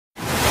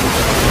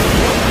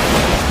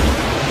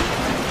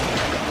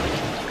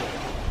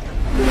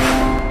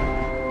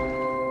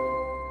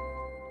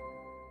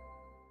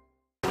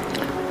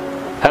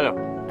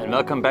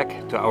welcome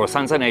back to our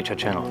Sunsai Nature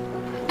channel.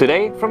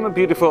 Today from a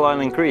beautiful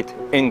island Crete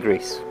in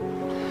Greece.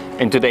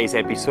 In today's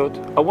episode,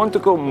 I want to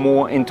go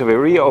more into the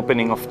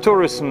reopening of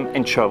tourism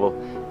and travel,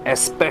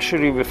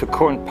 especially with the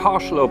current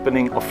partial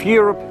opening of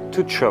Europe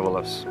to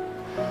travelers.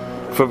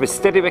 For the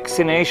steady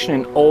vaccination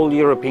in all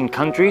European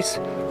countries,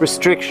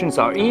 restrictions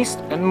are eased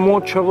and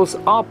more travels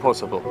are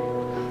possible.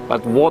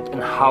 But what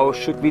and how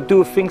should we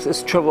do things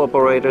as travel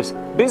operators,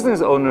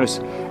 business owners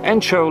and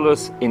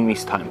travelers in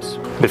these times?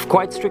 With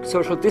quite strict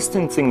social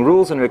distancing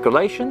rules and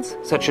regulations,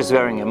 such as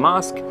wearing a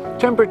mask,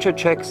 temperature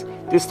checks,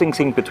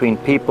 distancing between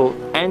people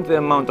and the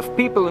amount of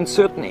people in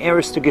certain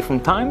areas to given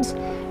times,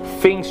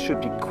 things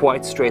should be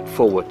quite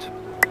straightforward.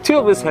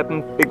 Till this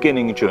happened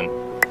beginning in June.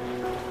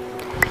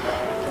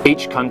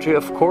 Each country,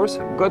 of course,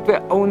 got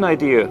their own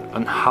idea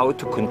on how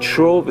to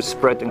control the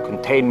spread and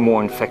contain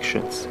more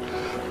infections.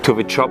 To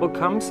the trouble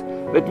comes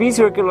that these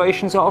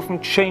regulations are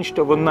often changed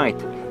overnight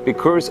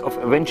because of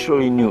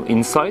eventually new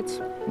insights,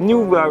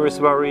 new virus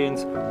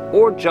variants,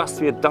 or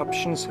just the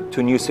adaptations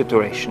to new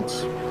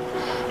situations.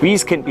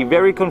 These can be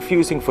very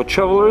confusing for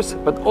travelers,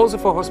 but also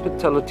for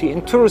hospitality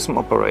and tourism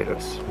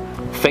operators.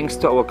 Thanks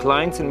to our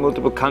clients in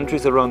multiple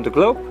countries around the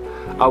globe,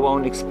 our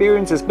own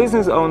experience as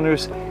business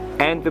owners,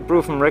 and the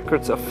proven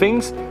records of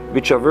things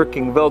which are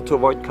working well to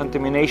avoid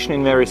contamination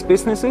in various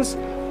businesses,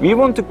 we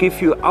want to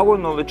give you our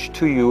knowledge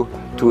to you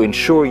to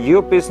ensure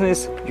your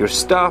business, your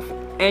staff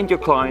and your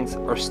clients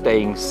are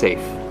staying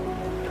safe.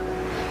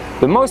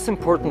 The most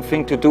important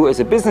thing to do as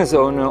a business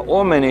owner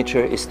or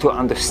manager is to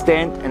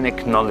understand and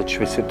acknowledge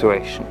the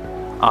situation.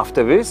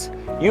 After this,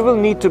 you will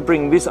need to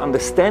bring this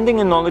understanding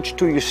and knowledge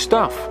to your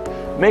staff.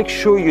 Make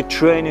sure you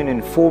train and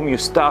inform your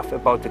staff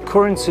about the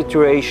current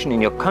situation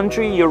in your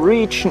country, your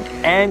region,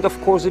 and of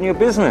course in your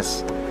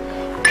business.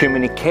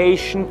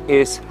 Communication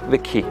is the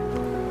key.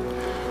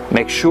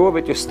 Make sure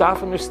that your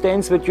staff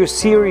understands that you're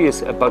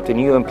serious about the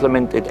new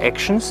implemented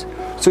actions,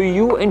 so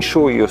you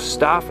ensure your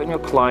staff and your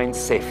clients'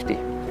 safety.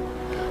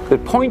 The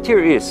point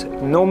here is,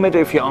 no matter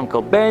if your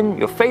Uncle Ben,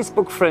 your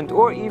Facebook friend,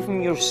 or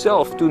even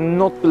yourself do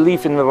not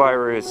believe in the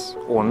virus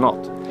or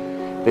not,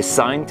 the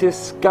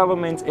scientists,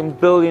 governments and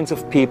billions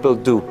of people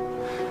do.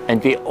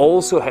 And we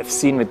also have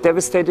seen the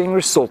devastating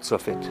results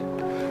of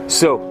it.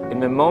 So, in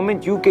the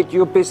moment you get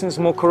your business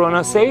more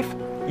corona safe,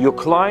 your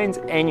clients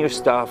and your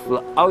staff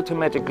will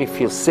automatically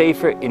feel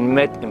safer in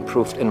that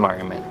improved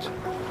environment.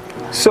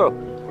 So,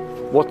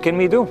 what can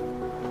we do?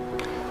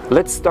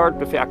 Let's start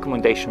with the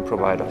accommodation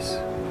providers.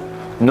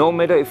 No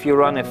matter if you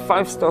run a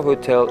 5-star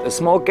hotel, a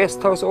small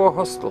guest house or a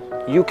hostel,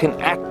 you can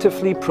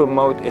actively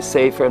promote a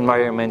safer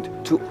environment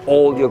to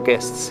all your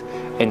guests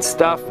and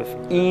staff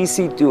with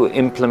easy to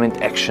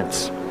implement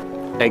actions.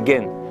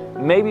 Again,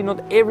 maybe not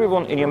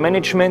everyone in your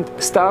management,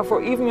 staff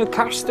or even your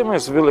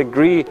customers will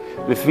agree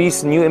with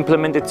these new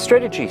implemented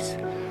strategies,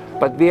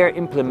 but they are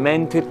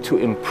implemented to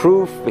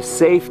improve the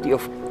safety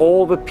of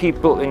all the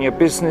people in your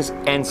business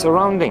and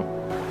surrounding.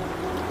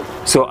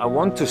 So I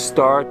want to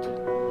start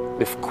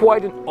with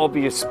quite an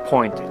obvious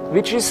point,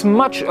 which is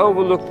much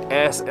overlooked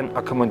as an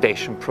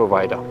accommodation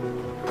provider.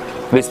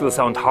 This will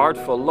sound hard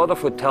for a lot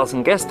of hotels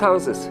and guest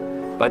houses,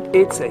 but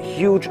it's a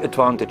huge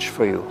advantage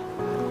for you.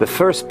 The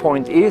first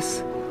point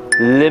is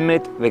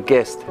limit the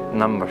guest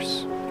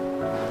numbers.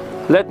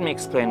 Let me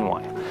explain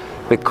why.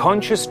 The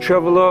conscious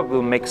traveler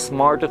will make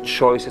smarter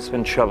choices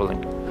when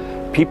traveling.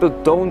 People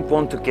don't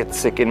want to get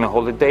sick in the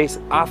holidays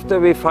after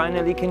they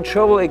finally can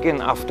travel again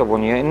after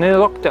 1 year in a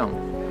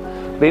lockdown.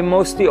 They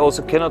mostly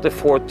also cannot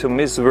afford to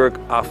miss work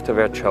after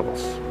their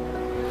travels.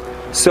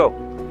 So,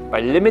 by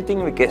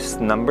limiting the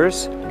guest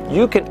numbers,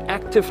 you can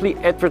actively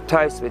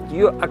advertise that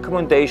your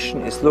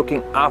accommodation is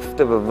looking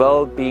after the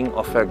well-being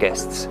of their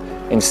guests,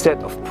 instead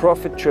of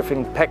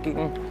profit-driven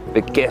packing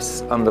the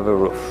guests under the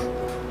roof.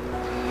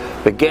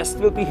 The guest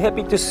will be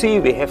happy to see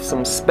they have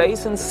some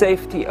space and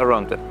safety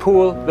around the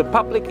pool, the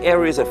public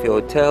areas of your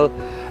hotel,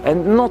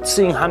 and not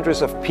seeing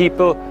hundreds of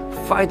people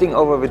fighting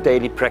over the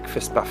daily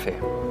breakfast buffet.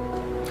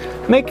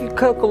 Make a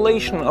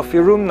calculation of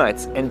your room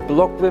nights and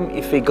block them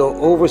if they go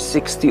over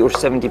 60 or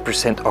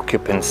 70%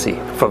 occupancy.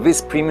 For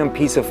this premium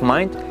peace of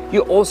mind,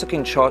 you also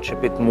can charge a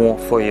bit more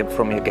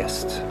from your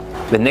guests.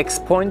 The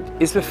next point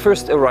is the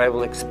first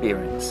arrival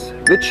experience,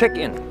 the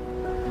check-in.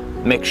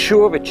 Make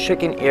sure the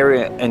check-in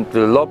area and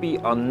the lobby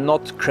are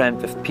not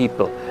crammed with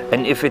people.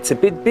 And if it's a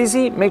bit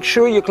busy, make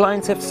sure your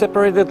clients have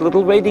separated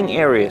little waiting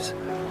areas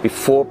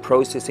before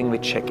processing the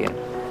check-in.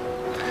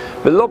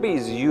 The lobby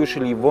is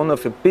usually one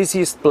of the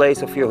busiest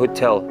places of your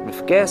hotel,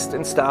 with guests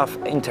and staff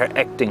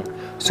interacting,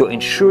 so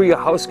ensure your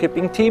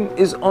housekeeping team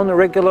is on a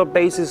regular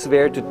basis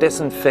there to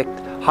disinfect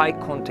high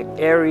contact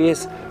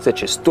areas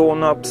such as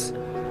doorknobs,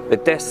 the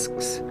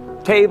desks,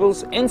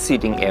 tables and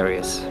seating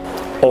areas.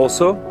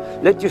 Also,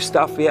 let your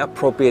staff wear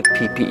appropriate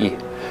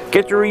PPE.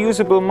 Get a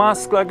reusable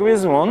mask like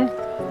this one,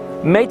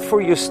 made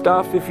for your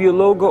staff with your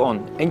logo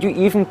on, and you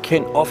even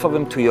can offer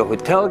them to your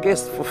hotel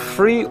guests for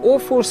free or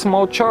for a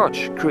small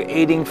charge,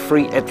 creating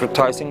free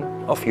advertising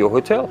of your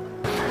hotel.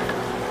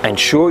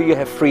 Ensure you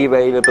have free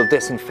available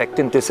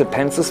disinfectant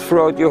dispensers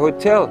throughout your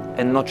hotel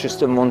and not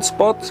just in one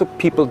spot, so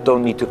people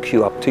don't need to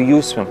queue up to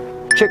use them.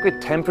 Check the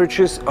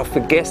temperatures of the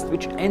guests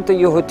which enter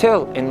your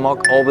hotel and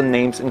mark all the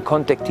names and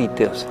contact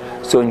details.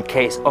 So in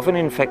case of an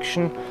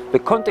infection, the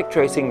contact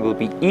tracing will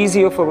be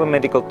easier for the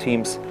medical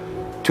teams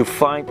to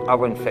find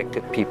our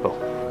infected people.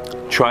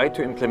 Try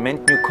to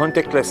implement new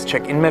contactless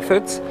check-in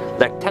methods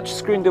like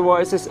touchscreen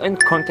devices and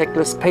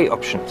contactless pay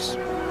options.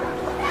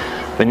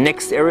 The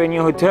next area in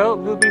your hotel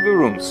will be the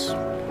rooms.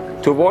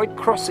 To avoid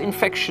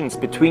cross-infections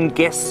between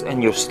guests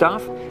and your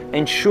staff,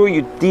 ensure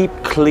you deep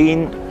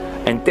clean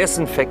and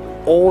disinfect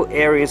all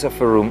areas of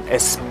the room,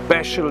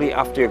 especially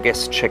after your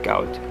guests check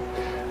out.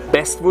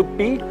 Best would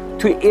be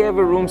to air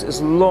the rooms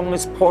as long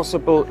as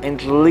possible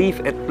and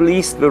leave at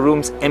least the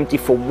rooms empty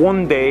for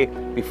 1 day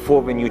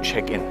before when you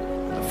check in.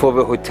 For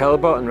the hotel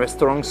bar and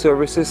restaurant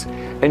services,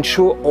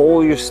 ensure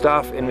all your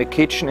staff in the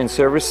kitchen and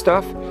service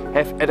staff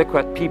have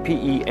adequate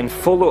PPE and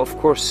follow, of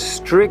course,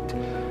 strict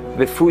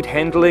the food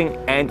handling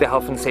and the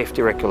health and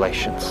safety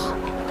regulations.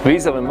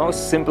 These are the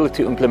most simple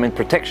to implement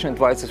protection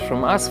advices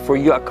from us for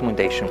your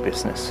accommodation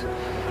business.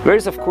 There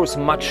is of course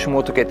much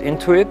more to get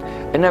into it,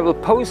 and I will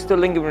post the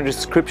link in the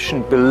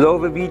description below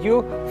the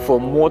video for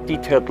a more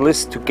detailed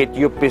list to get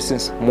your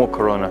business more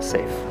corona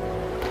safe.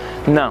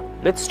 Now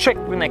let's check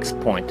the next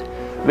point.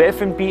 The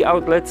F&B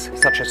outlets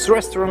such as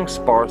restaurants,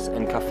 bars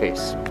and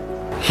cafes.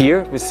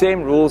 Here the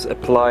same rules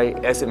apply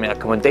as in the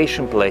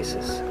accommodation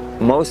places.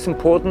 Most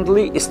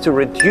importantly is to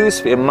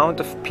reduce the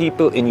amount of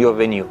people in your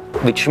venue,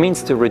 which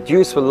means to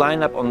reduce the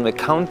lineup on the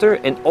counter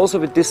and also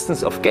the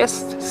distance of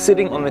guests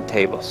sitting on the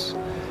tables.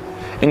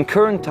 In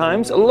current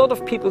times, a lot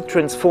of people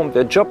transform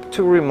their job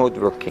to remote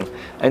working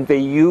and they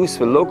use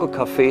the local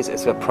cafes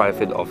as their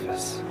private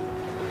office.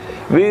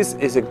 This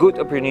is a good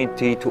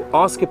opportunity to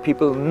ask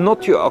people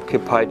not to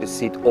occupy the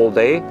seat all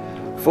day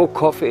for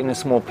coffee and a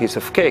small piece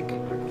of cake.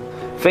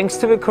 Thanks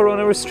to the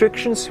corona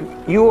restrictions,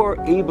 you are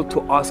able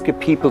to ask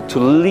people to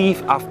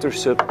leave after a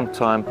certain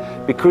time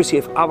because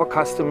you have other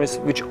customers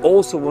which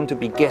also want to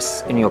be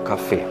guests in your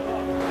cafe.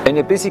 In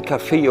a busy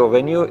cafe or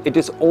venue, it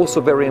is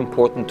also very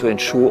important to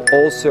ensure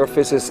all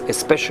surfaces,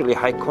 especially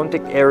high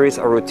contact areas,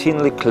 are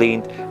routinely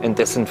cleaned and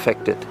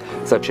disinfected,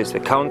 such as the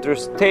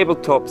counters,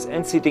 tabletops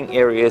and seating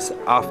areas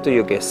after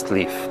your guests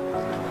leave.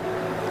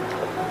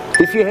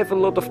 If you have a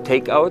lot of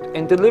takeout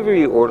and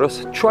delivery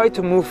orders, try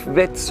to move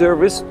that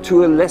service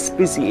to a less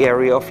busy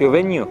area of your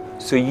venue,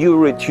 so you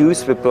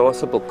reduce the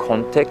possible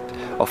contact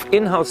of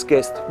in-house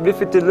guests with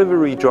the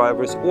delivery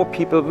drivers or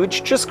people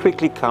which just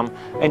quickly come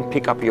and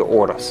pick up your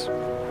orders.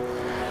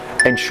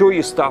 Ensure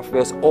your staff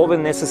wears all the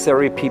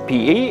necessary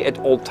PPE at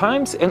all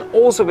times, and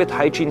also that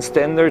hygiene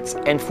standards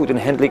and food and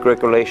handling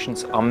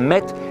regulations are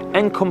met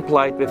and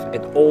complied with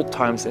at all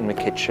times in the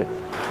kitchen.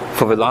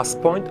 For the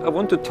last point, I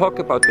want to talk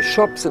about the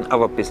shops and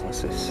other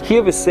businesses.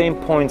 Here the same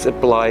points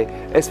apply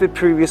as the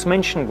previous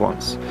mentioned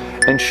ones.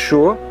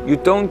 Ensure you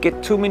don't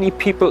get too many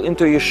people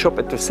into your shop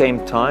at the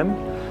same time.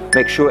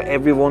 Make sure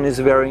everyone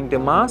is wearing the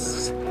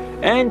masks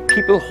and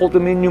people hold the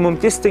minimum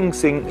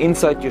distancing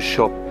inside your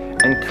shop,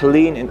 and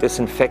clean and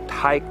disinfect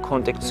high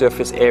contact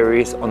surface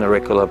areas on a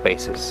regular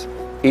basis.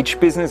 Each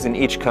business in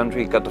each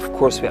country got of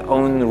course their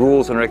own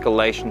rules and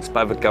regulations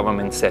by the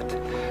government set,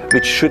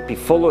 which should be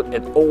followed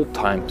at all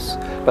times.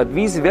 But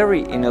these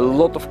vary in a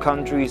lot of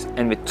countries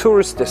and with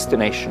tourist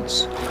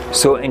destinations.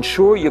 So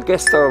ensure your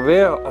guests are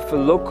aware of the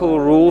local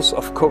rules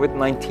of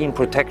COVID-19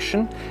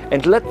 protection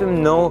and let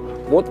them know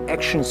what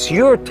actions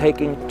you're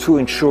taking to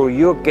ensure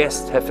your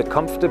guests have a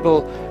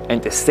comfortable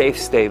and a safe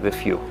stay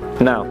with you.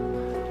 Now,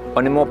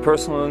 on a more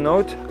personal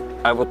note,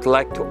 I would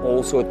like to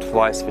also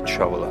advise the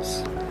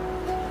travelers.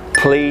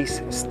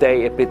 Please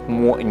stay a bit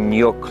more in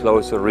your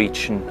closer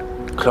region,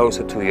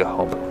 closer to your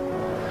home.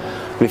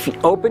 With the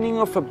opening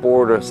of the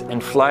borders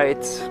and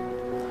flights,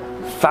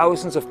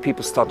 thousands of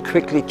people start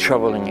quickly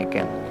traveling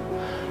again,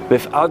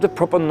 without the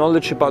proper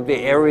knowledge about the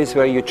areas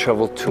where you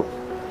travel to.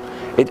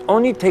 It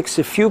only takes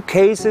a few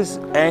cases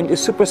and a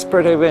super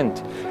spread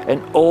event,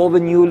 and all the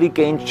newly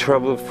gained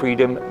travel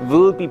freedom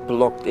will be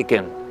blocked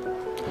again.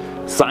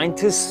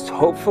 Scientists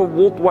hope for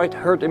worldwide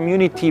herd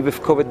immunity with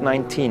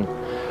COVID-19,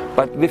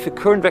 but with the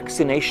current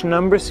vaccination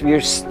numbers, we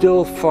are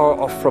still far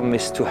off from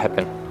this to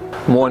happen.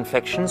 More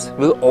infections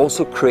will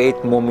also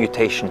create more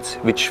mutations,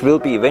 which will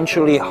be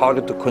eventually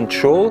harder to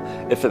control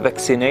if the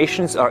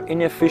vaccinations are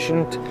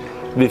inefficient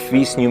with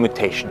these new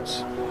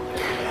mutations.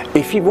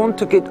 If we want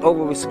to get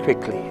over this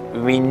quickly,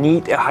 we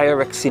need a higher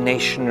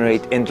vaccination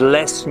rate and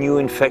less new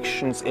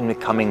infections in the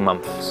coming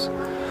months.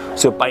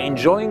 So by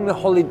enjoying the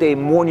holiday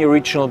more in your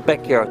regional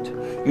backyard,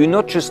 you're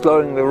not just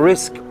lowering the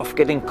risk of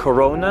getting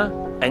corona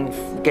and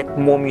get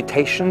more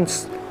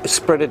mutations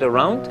spread it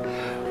around,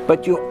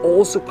 but you're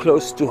also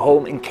close to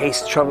home in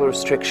case travel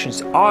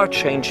restrictions are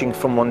changing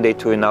from one day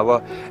to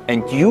another,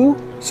 and you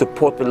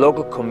support the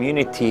local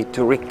community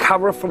to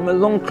recover from a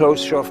long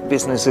closure of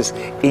businesses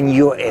in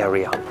your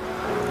area.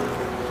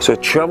 So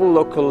travel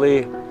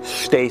locally,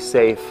 stay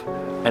safe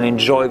and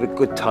enjoy the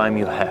good time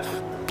you have.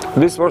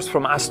 This was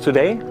from us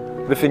today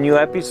with a new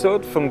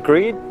episode from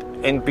Greed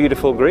in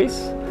beautiful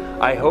Greece.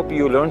 I hope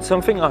you learned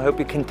something. I hope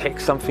you can take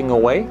something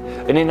away.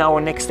 And in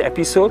our next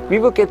episode, we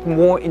will get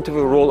more into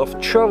the role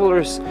of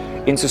travelers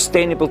in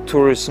sustainable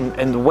tourism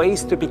and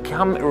ways to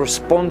become a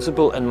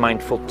responsible and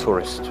mindful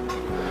tourist.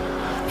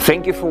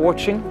 Thank you for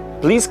watching.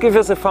 Please give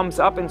us a thumbs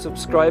up and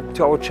subscribe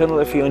to our channel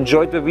if you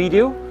enjoyed the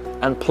video.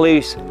 And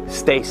please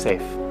stay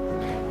safe.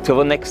 Till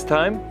the next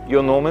time,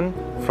 you're Norman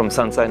from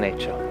Sunsai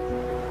Nature.